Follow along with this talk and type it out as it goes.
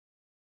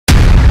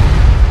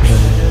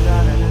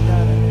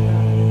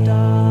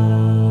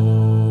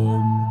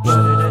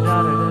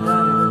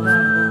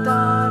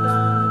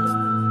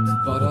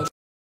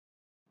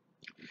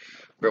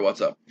Alright,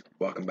 what's up?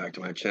 Welcome back to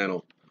my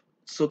channel.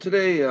 So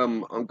today,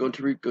 I'm going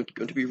to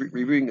be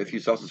reviewing a few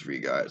sauces for you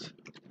guys.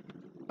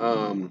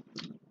 One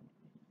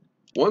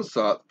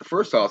sauce, the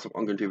first sauce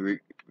I'm going to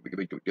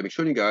be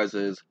showing you guys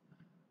is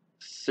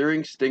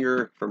Searing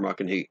Stinger from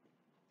Rockin.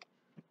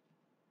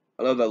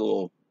 I love that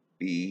little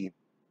bee,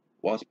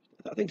 wasp.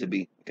 I think it's a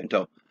bee. I can't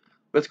tell,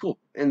 but it's cool.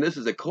 And this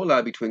is a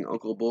collab between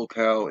Uncle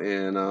BullCow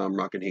and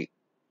Rockin.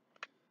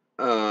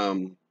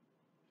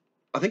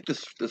 I think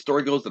the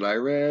story goes that I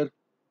read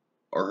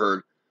or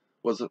heard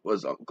was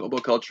Uncle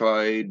BullCow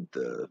tried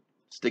the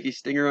sticky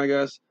stinger, I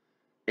guess,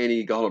 and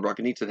he got hold of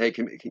Rockin. He said, "Hey,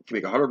 can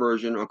make a harder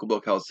version?" Uncle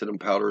BullCow sent him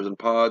powders and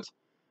pods,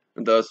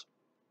 and thus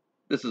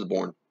this is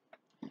born.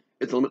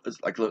 It's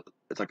like a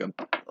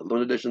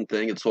limited edition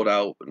thing. It sold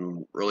out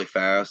really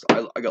fast.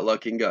 I got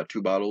lucky and got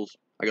 2 bottles.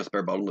 I got a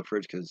spare bottle in the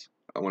fridge because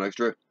I want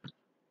extra.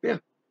 Yeah.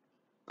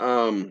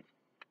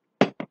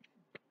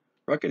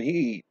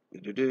 Rockin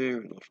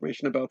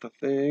information about the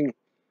thing.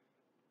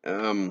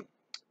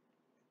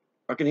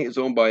 Rockin is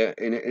owned by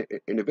an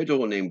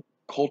individual named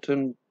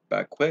Colton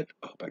Bacquet.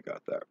 I hope I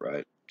got that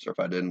right. Sorry if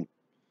I didn't.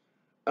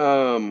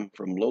 From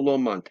Lolo,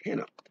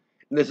 Montana.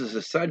 And this is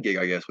a side gig,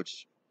 I guess,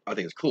 which I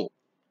think is cool.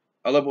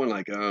 I love when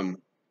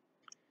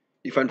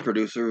you find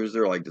producers,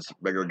 they're like just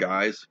regular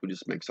guys who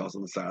just make sauce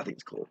on the side. I think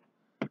it's cool.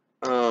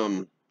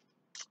 The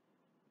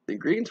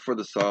ingredients for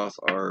the sauce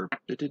are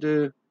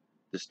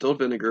distilled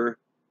vinegar,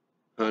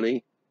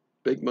 honey,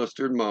 big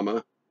mustard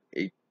mama,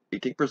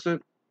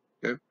 18%.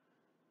 Okay.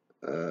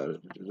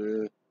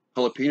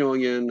 Jalapeno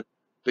onion,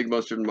 big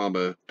mustard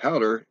mama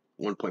powder,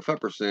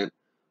 1.5%,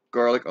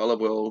 garlic,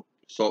 olive oil,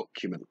 salt,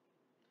 cumin.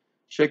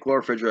 Shake well,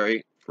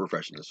 refrigerate for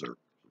freshness or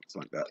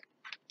something like that.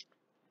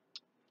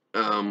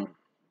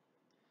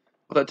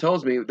 What that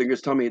tells me, they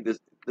just tell me this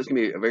can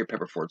be a very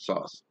pepper forward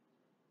sauce.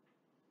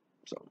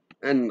 So,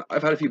 and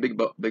I've had a few big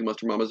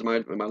mustard mamas in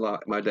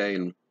my day,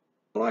 and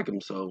I like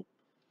them. So,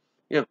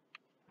 yeah.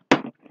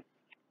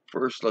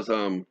 First, let's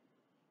get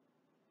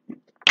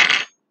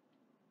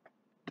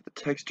the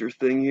texture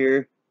thing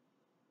here.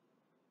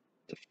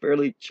 It's a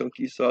fairly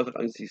chunky sauce. I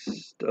can see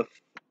stuff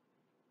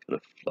kind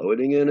of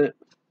floating in it.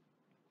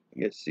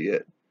 You can see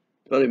it.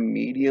 It's about a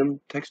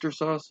medium texture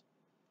sauce.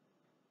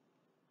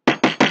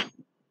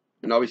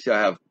 And obviously, I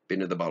have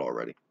been to the bottle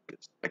already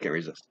because I can't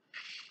resist.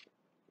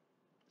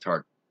 It's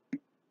hard.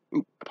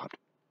 Ooh, I popped.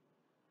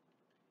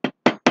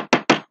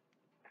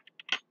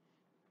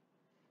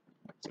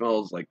 It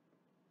smells like.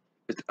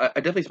 I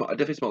definitely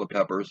smell the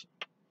peppers,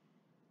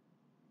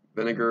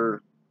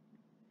 vinegar.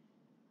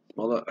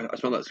 I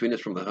smell that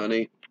sweetness from the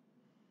honey.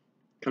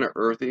 Kind of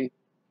earthy.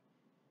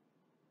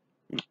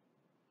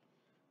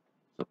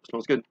 So,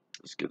 smells good.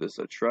 Let's give this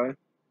a try.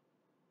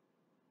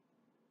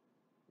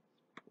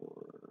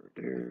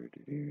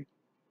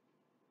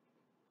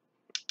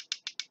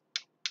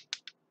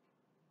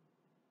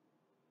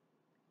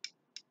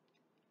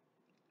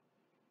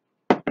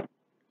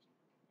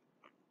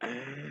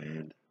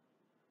 And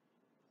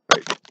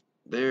right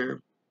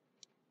there,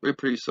 really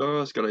pretty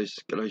sauce. Got a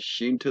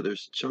sheen to it.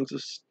 There's chunks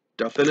of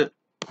stuff in it.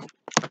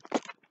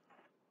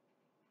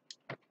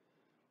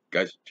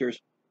 Guys,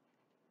 cheers.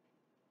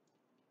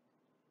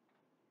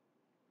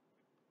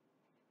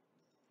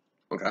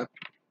 Okay.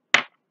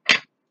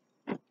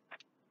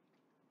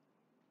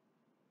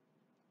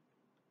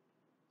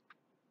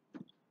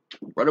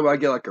 Right away, I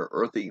get like a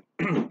earthy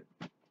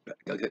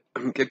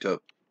kick to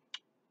it.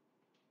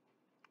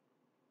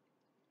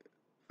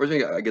 First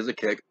thing I get is a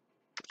kick,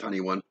 tiny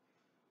one,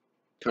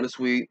 kind of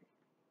sweet,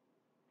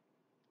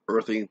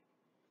 earthy.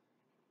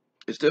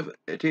 It's different.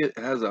 It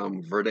has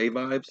verde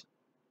vibes.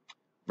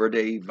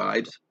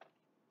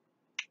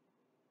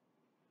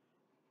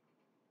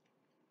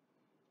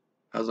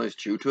 Has a nice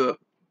chew to it.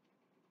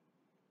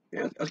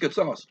 Yeah, that's good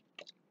sauce.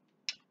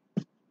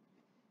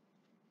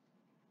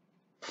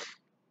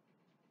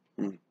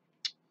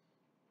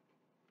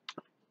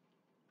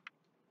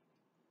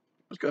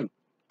 That's good.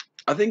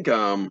 I think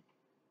I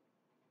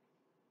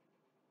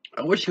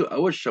wish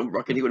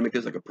Rockin would make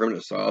this like a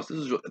permanent sauce. I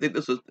think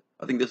this is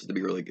to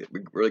be really good.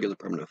 Really good as a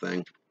permanent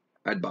thing.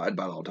 I'd buy it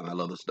all the time. I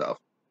love this stuff.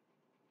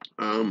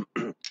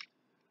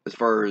 As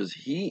far as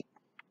heat,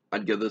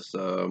 I'd give this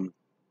I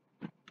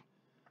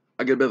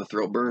get a bit of a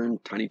throat burn,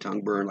 tiny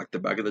tongue burn, like the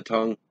back of the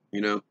tongue,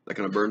 that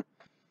kind of burn.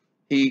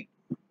 Heat,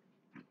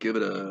 give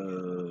it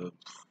a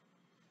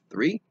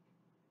 3.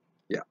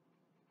 Yeah.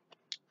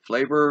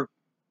 Flavor,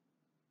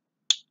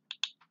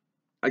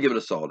 I give it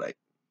a solid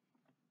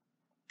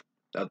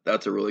 8.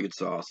 That's a really good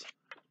sauce.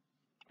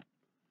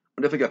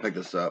 I definitely gotta pick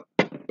this up,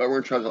 but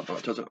we're gonna try it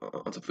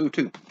on some food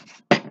too.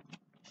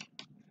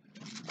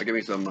 I give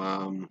me some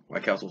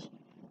White Castles.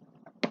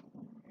 I'm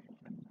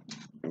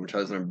gonna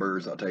try this on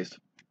burgers. I'll taste.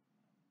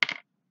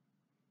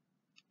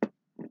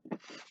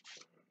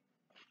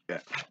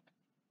 Yeah.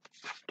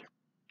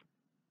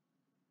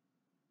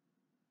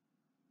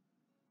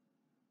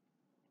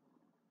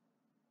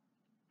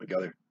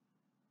 Together.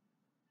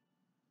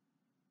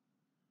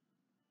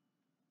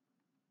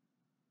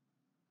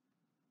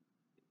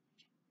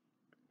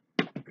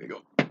 There you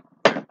go.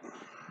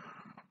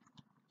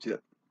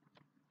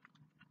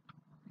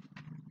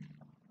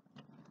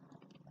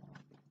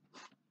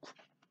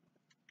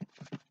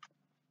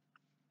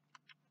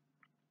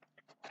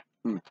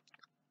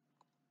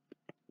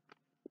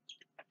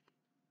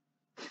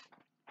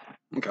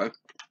 Okay. I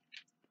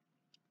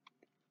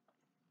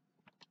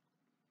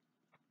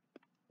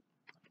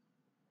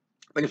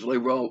think it's really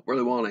well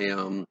on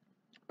a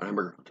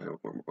hamburger. I'll tell you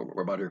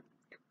we're about here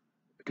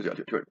because you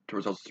got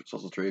two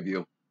sauces tray of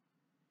you,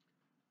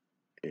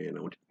 and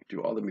I want to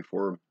do all of them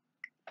before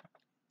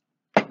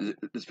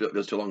this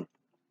goes too long.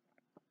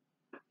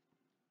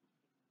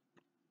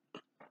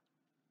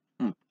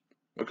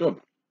 That's good.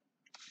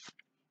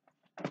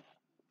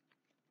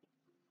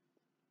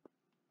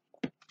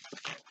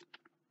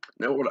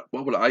 Now,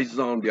 what would I use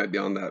on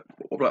beyond that?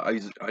 What would I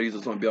use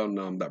this on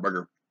beyond that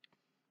burger?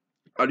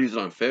 I'd use it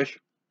on fish,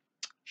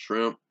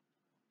 shrimp.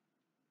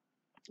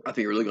 I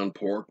think really good on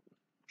pork,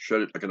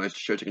 shredded like a nice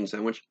shredded chicken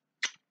sandwich,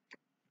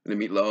 and then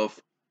meatloaf,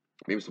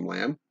 maybe some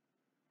lamb.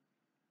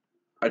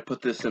 I'd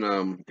put this in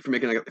if you're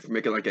making like a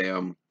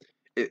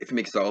if you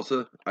make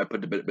salsa, I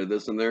put a bit of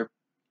this in there.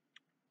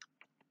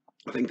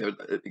 I think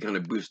that it kind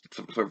of boosts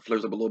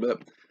flavors up a little bit.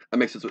 I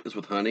mix this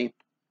with honey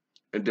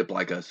and dip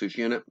like a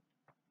sushi in it.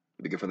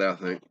 It'd be good for that, I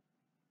think.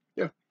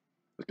 Yeah,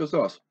 it's good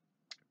sauce.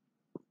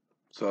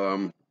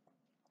 So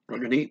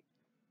Rockin eat,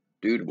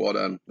 dude. Well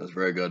done. That's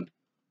very good.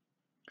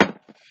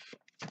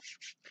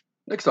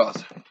 Next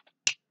sauce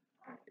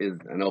is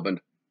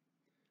unopened.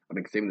 I've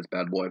been saving this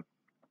bad boy.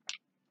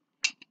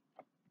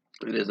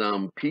 It is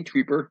Peach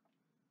Reaper,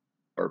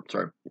 or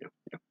sorry, yeah,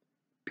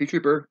 Peach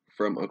Reaper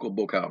from Uncle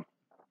BullCow.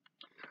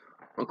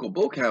 Uncle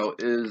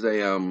BullCow is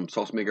a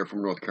sauce maker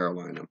from North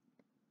Carolina.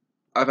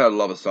 I've had a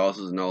lot of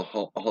sauces, and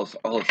all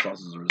the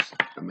sauces are just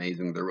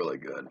amazing. They're really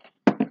good.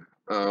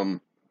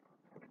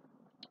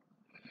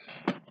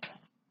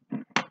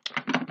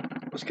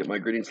 Let's get my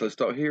ingredients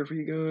list out here for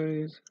you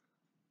guys.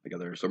 I got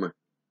there somewhere.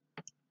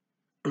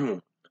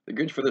 The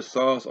ingredients for this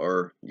sauce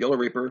are yellow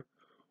reaper,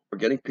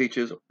 organic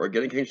peaches,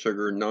 organic cane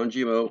sugar,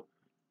 non-GMO,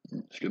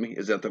 excuse me,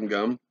 xanthan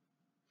gum,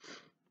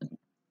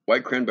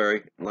 white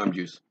cranberry, and lime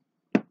juice.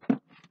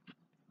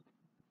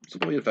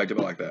 Simply effective.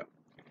 I like that.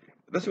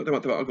 That's what they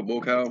want about Uncle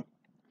BullCow.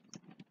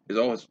 Is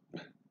all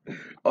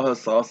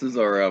his sauces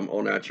are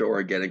all natural,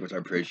 organic, which I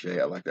appreciate.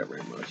 I like that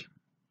very much.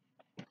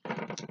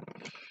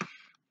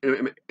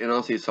 And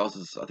honestly, his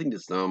sauces, I think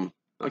this I'll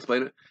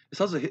explain it. His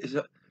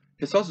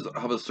sauces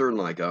have a certain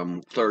like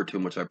flavor to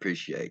them, which I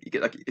appreciate. You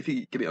get like if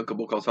you give me Uncle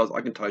BullCow sauce, I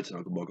can tie it to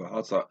Uncle BullCow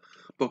hot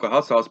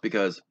sauce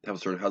because it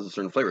has a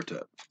certain flavor to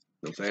it.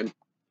 You know what I'm saying?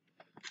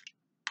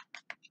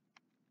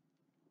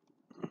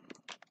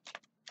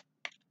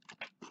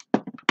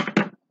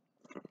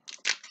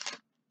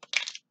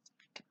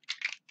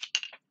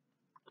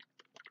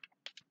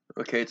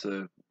 Okay, it's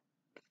a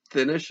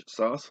thinnish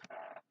sauce.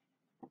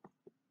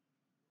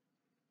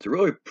 It's a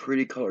really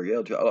pretty color.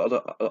 Yeah, I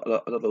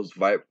love those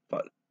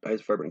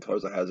nice vibrant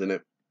colors it has in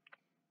it.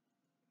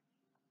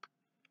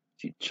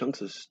 See chunks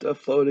of stuff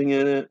floating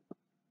in it.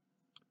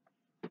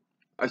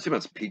 I assume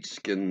that's peach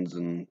skins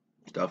and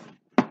stuff.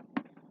 Did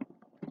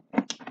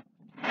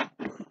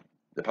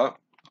it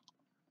pop?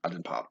 I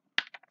didn't pop.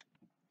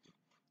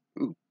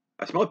 Ooh,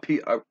 I smell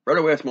right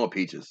away. I smell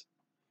peaches.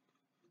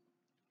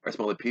 I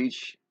smell the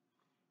peach.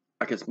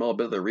 I can smell a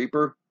bit of the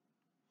reaper.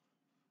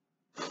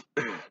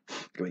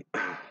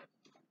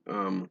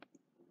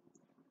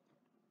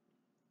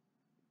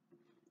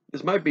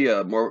 This might be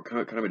a more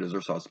kind of a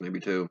dessert sauce, maybe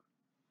too.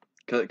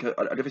 Cause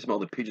I definitely smell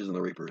the peaches and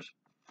the reapers.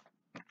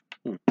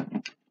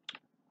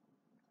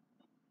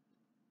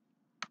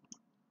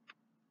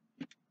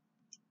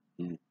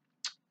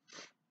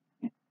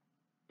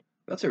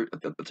 That's a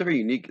very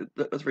unique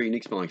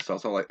smelling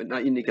sauce. I like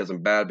not unique as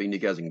in bad, but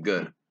unique as in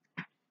good.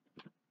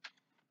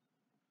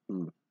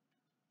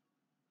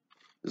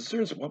 There's a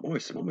certain what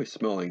am I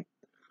smelling?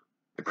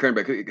 The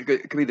cranberry.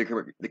 It could be the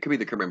cranberry. It could be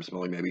the cranberry I'm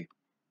smelling. Maybe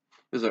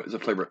there's a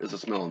flavor. There's a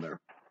smell in there.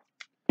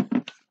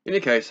 In any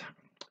case,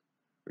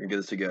 we're gonna get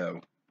this to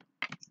go.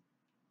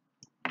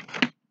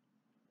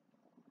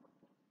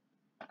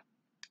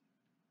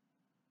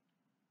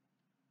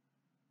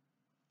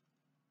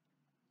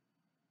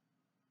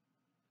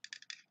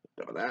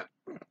 Done with that.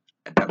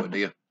 Add that one to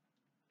you.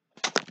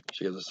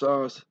 She has a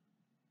sauce.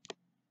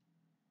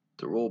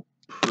 It's a real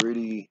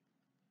pretty.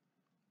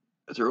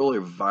 It's a really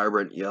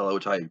vibrant yellow,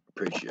 which I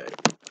appreciate.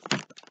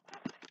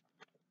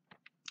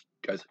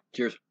 Guys,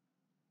 cheers.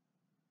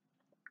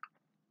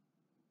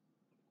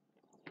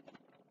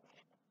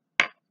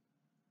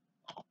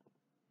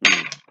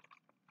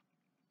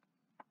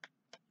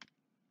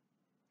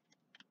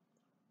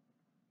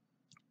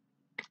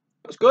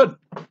 That's good.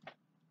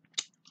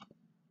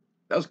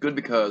 That's good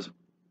because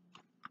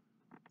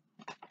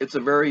it's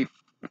a very.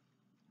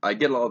 I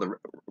get a lot of the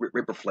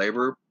Reaper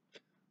flavor,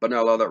 but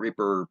not a lot of that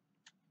Reaper,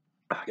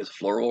 I guess,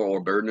 floral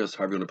or bitterness,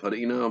 however you want to put it,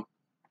 you know.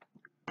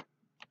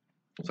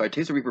 So I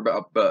taste the Reaper,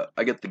 but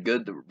I get the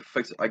good,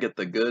 I get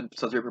the good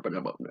Suds Reaper, but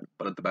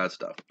not the bad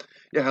stuff.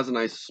 Yeah, it has a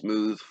nice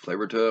smooth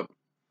flavor to it.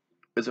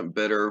 Isn't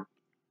bitter.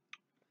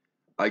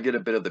 I get a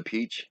bit of the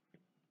peach.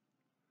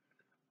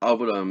 I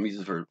would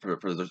use it for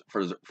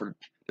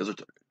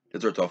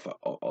desserts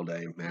all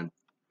day, man.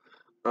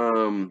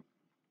 Um,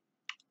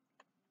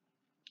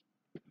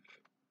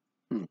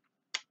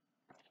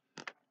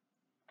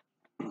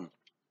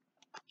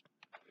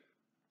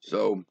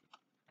 So,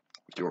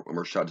 let's do one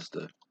more shot just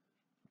to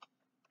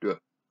do it.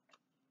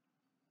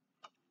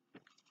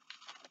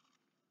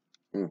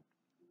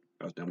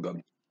 That's damn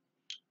good.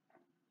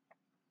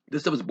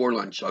 This stuff is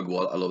borderline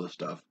chuggable. I love this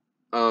stuff.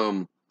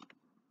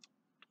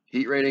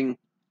 Heat rating.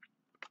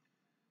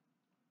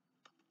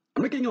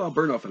 I'm not getting a lot of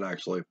burn off it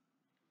actually.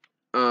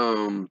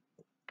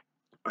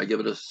 I give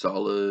it a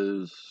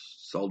solid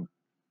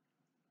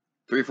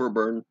 3-4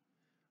 burn.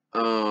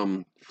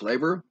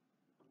 Flavor,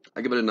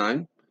 I give it a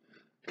 9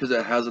 because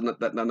it has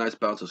that nice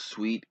balance of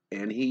sweet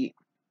and heat,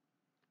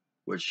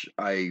 which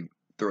I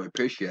thoroughly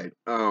appreciate.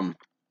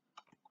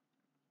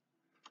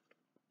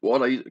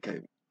 What I use? Okay.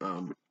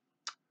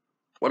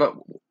 What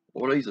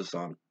would I use this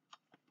on?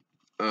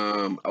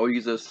 I would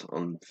use this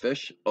on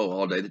fish. Oh,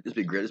 all day. This would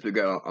be great. This would be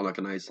great on like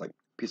a nice like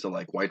piece of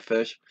like white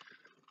fish.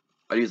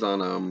 I'd use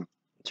on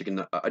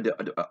chicken. I dip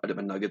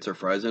my nuggets or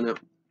fries in it.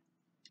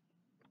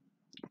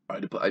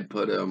 I'd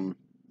put a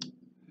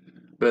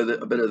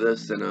bit of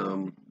this and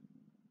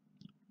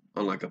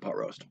on like a pot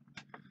roast.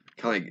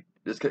 Kind of like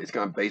this. It's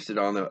kind of basted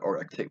on the or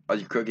like as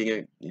you're cooking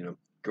it. You know,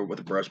 go with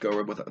the brush.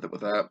 Go with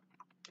that.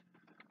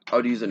 I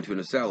would use it in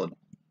tuna salad.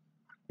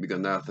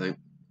 Because that thing.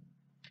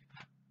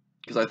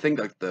 Because I think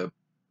like the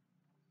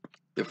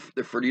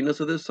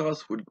fruitiness of this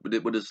sauce would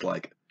just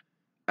like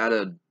add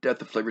a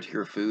depth of flavor to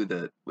your food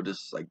that would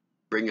just like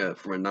bring it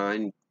from a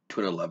 9 to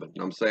an 11. You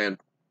know what I'm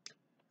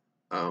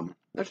saying?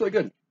 That's really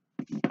good.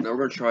 Now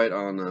we're gonna try it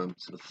on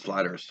some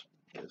sliders.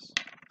 That's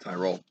how I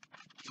roll.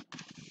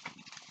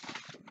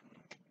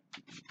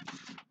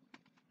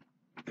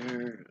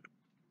 There.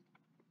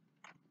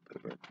 Put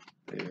it right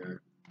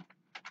there.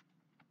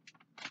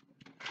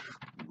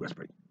 That's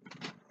pretty.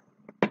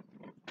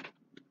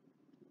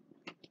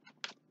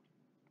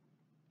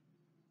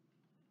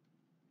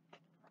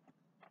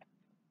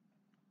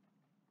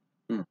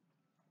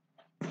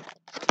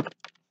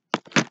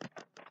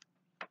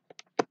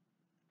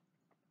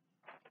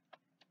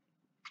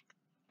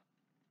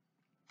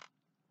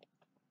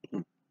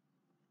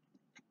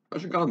 I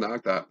should kind of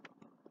like that.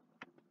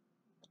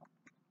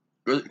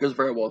 It goes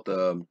very well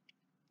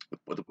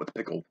with the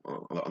pickle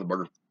on the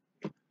burger.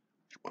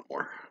 One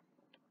more.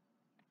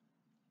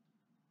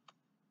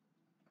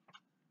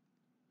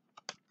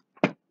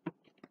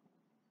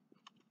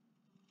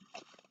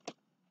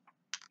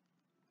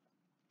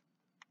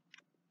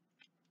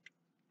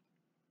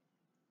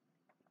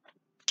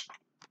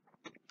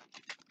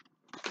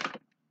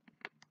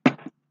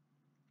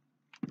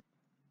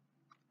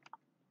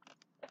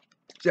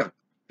 So yeah,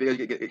 if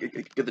you guys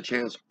get the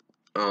chance,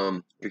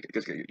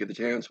 get the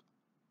chance,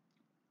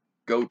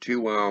 go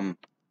to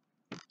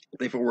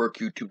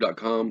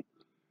thankfulwork.youtube.com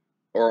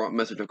or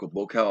message Uncle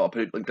BullCow. I'll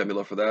put a link down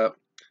below for that.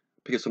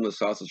 Pick up some of the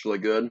sauce; it's really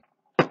good,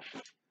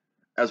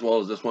 as well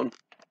as this one,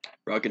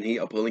 Rockin.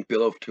 I'll put a link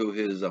below to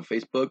his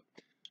Facebook.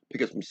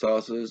 Pick up some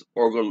sauces,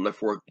 or go to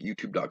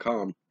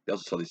leftforkyoutube.com. They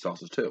also sell these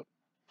sauces too.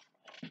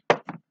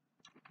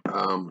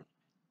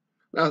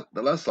 Now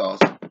the last sauce.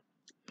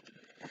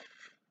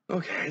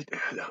 Okay,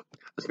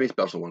 let's make a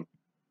special one.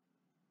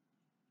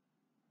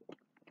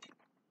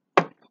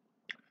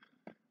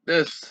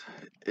 This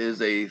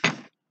is a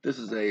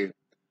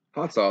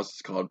hot sauce.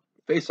 It's called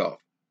Face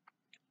Off.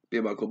 Be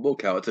about Uncle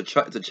BullCow. It's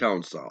a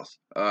challenge sauce.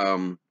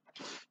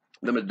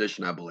 Limited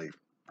edition, I believe.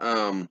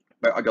 But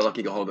I got lucky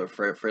to get hold of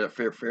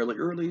it fairly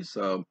early.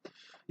 So,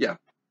 yeah.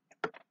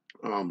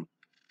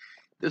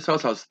 This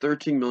sauce has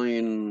 13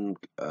 million.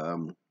 I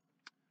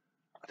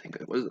think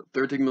it was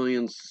 13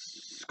 million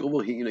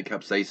Scoville heat unit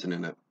capsaicin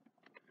in it,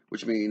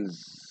 which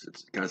means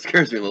it kind of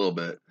scares me a little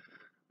bit.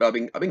 But I've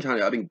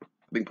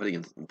been putting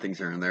in things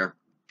here and there.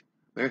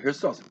 Here's the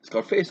sauce. It's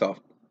called Face Off.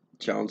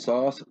 Challenge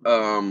sauce.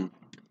 The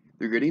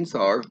ingredients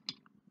are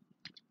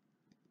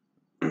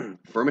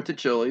fermented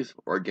chilies,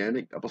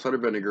 organic apple cider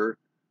vinegar,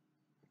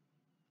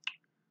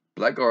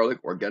 black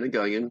garlic, organic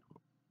onion,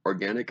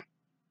 organic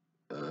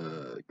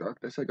garlic.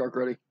 Did I say garlic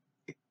already?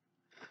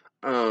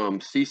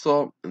 Sea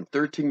salt, and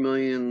 13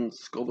 million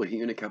Scoville heat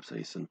unit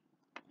capsaicin.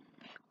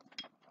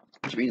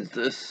 Which means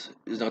this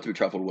is not to be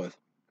trifled with.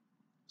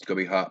 It's gonna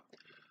be hot.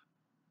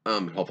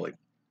 Hopefully.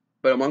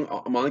 But I'm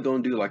only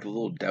going to do like a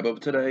little dab of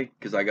it today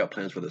because I got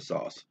plans for this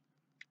sauce.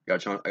 I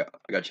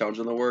got challenge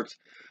in the works.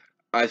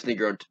 I just need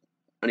to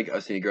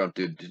grow up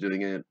to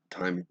doing it.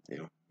 Time, you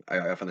know,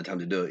 I find the time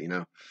to do it. You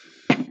know.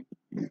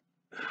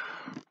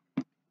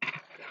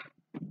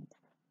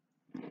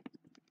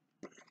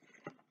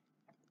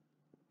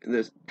 And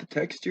the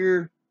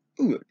texture.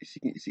 Ooh,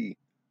 you see,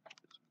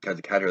 got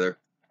the cat hair there.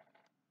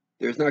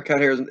 There's no cat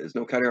hair. There's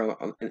no cat hair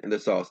in the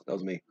sauce. That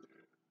was me.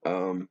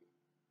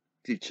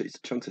 See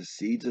chunks of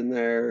seeds in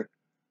there,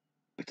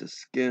 bits of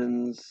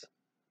skins.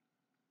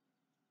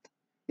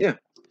 Yeah.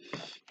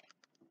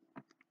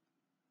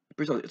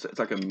 It's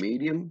like a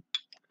medium,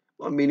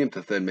 well, medium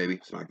to thin,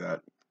 maybe something like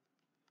that.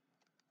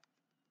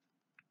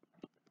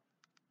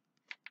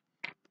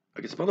 I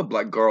can smell the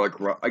black garlic.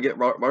 I get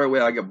right away.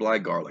 I get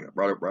black garlic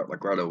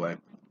right away.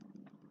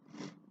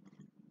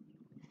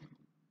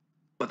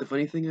 But the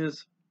funny thing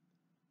is,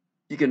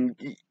 you can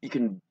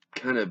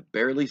kind of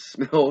barely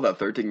smell that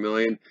 13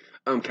 million.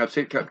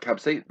 Capsate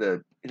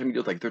the anytime you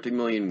deal with like 13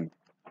 million,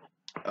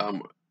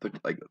 with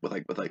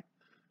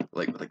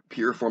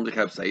pure forms of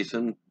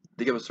capsaicin,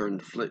 they give a certain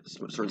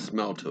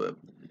smell to it.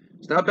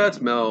 It's not a bad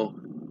smell,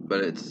 but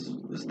it's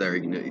there.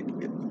 You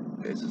know,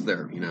 it's just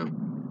there. You know,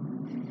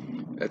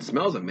 it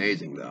smells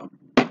amazing though.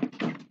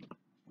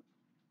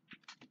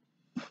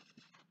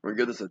 We're gonna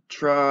give this a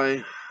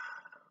try.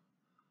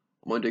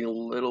 I'm only doing a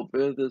little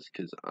bit of this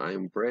because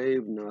I'm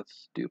brave, not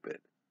stupid.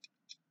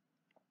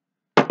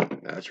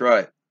 That's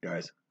right,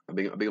 guys. I'm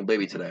being a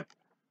baby today.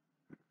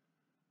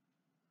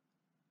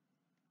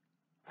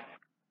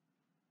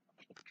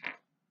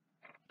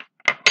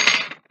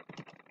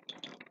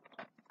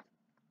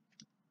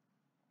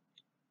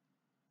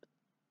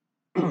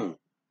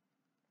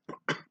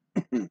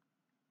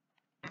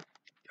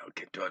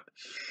 Okay, to it.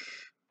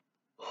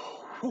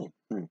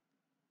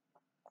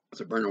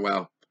 It's a burner.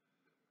 Wow.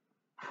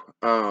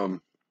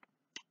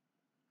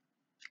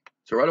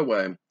 So right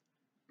away.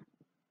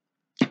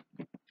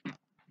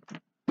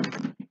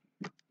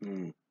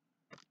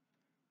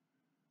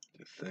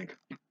 Just think.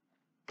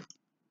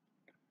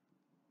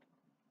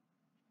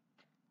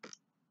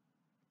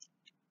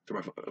 So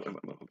my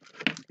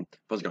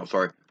phone's gone.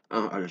 Sorry.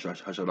 I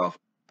shut it off.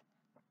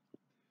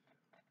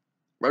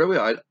 Right away,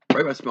 I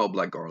smell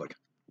black garlic.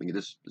 I mean,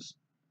 this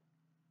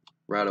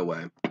right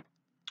away.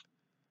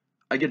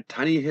 I get a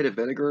tiny hit of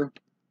vinegar.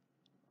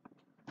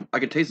 I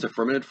can taste the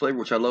fermented flavor,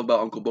 which I love about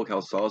Uncle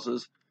BullCow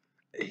sauces.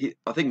 I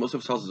think most of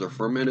his sauces are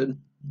fermented,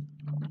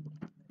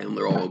 and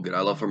they're all good.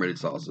 I love fermented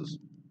sauces.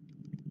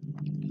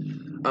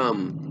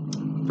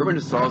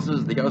 Fermented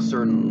sauces, they got a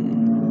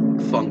certain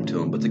funk to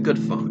them, but it's a good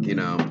funk, you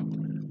know.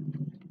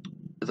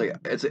 It's like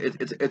it's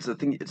a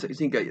thing. It's a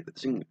thing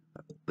that you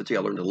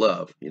gotta learn to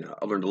love. You know,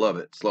 I learned to love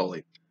it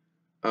slowly.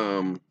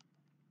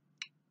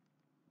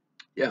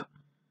 Yeah,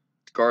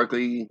 it's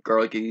garlicky,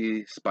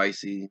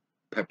 spicy,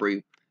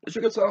 peppery. It's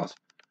a good sauce.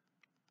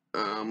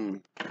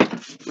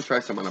 Let's try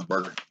some on a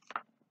burger.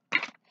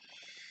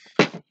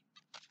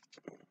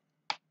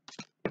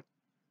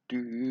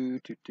 Put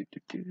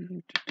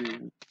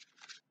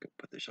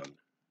this on.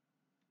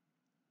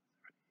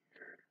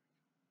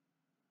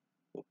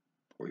 Oh,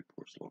 pour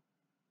slow.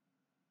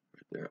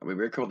 Right there. I'm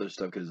very careful with this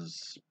stuff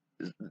because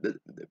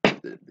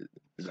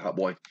it's a hot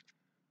boy.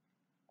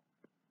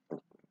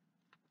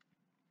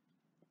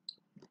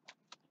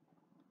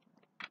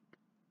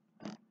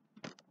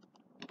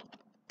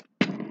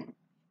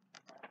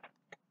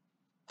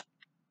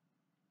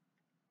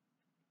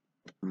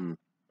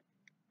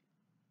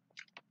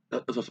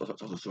 That's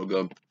also so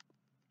good.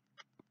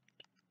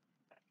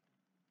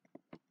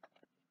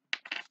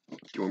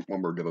 Do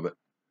one more dip of it.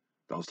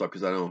 I'll stop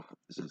because I know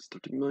this is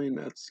 13 million.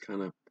 That's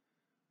kind of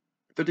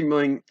 13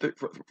 million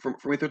for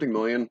me. 13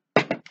 million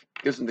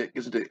gives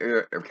into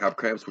air calf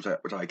cramps, which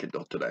I can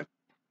do today.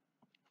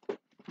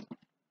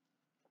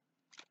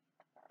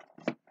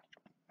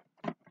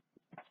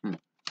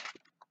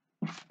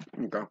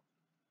 Okay.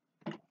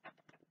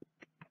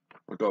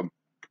 Let's go.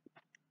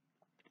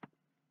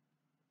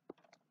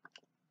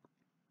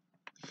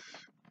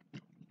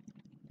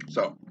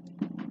 So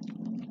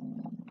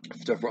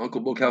for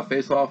Uncle BullCow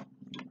face off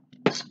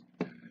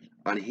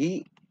on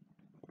heat.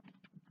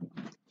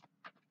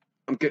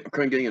 I'm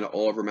kind of getting into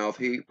all over mouth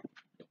heat.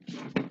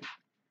 Bit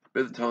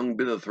of the tongue,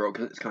 bit of the throat,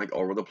 because it's kind of like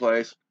all over the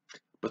place.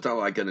 But it's not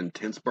like an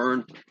intense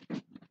burn.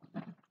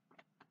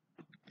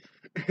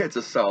 It's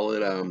a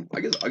solid,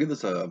 I guess I'll give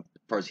this a, as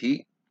far as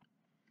heat,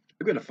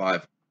 I'll give it a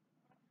 5.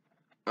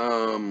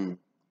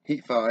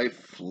 Heat 5.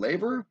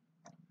 Flavor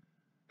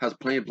has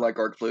plenty of black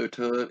garlic flavor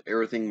to it.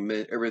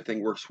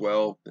 Everything works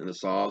well in the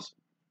sauce.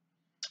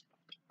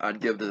 I'd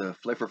give the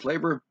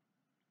flavor.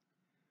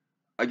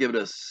 I'd give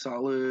it a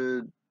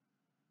solid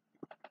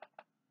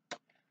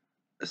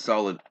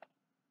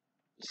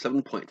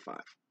 7.5.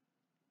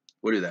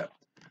 We'll do that.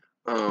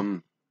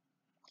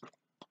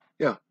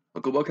 Yeah,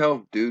 Uncle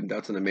BullCow, dude,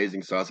 that's an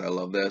amazing sauce. I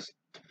love this.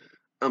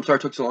 I'm sorry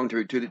it took so long to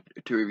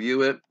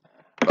review it.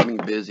 I'm being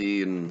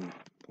busy and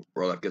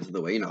all that gets in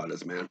the way. You know how it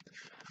is, man.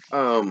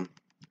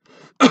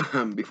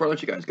 Before I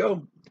let you guys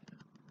go,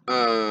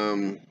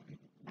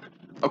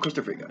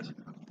 question for you guys.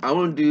 I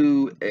want to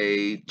do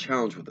a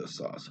challenge with this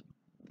sauce.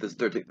 This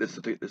 13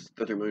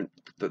 million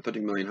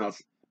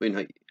hot,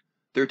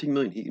 13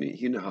 million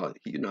heat hot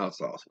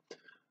sauce.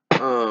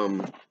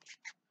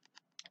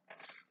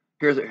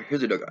 Here's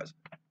the deal, guys.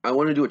 I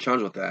want to do a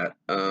challenge with that.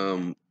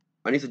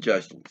 I need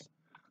suggestions.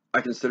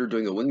 I consider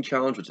doing a wing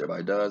challenge, which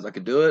everybody does. I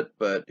could do it,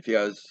 but if you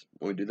guys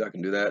want me to do that, I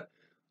can do that.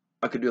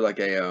 I could do like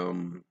a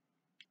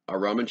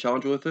ramen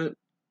challenge with it.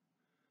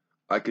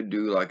 I could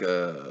do like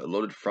a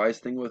loaded fries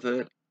thing with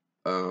it.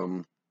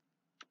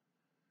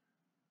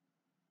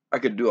 I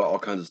could do all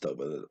kinds of stuff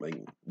with it. I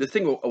mean, this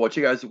thing, what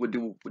you guys would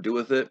do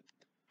with it,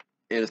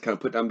 and it's kind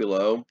of put down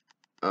below.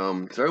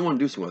 Because I really want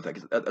to do something with that.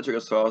 Because that's a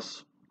good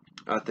sauce.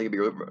 I think it'd be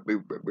a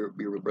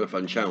really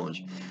fun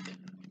challenge.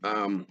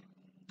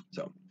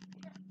 So,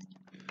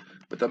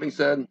 with that being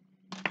said,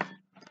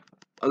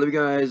 I love you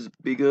guys.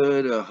 Be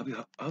good. I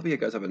hope you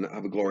guys have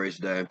a glorious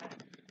day.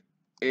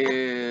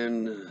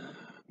 And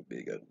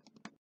be good.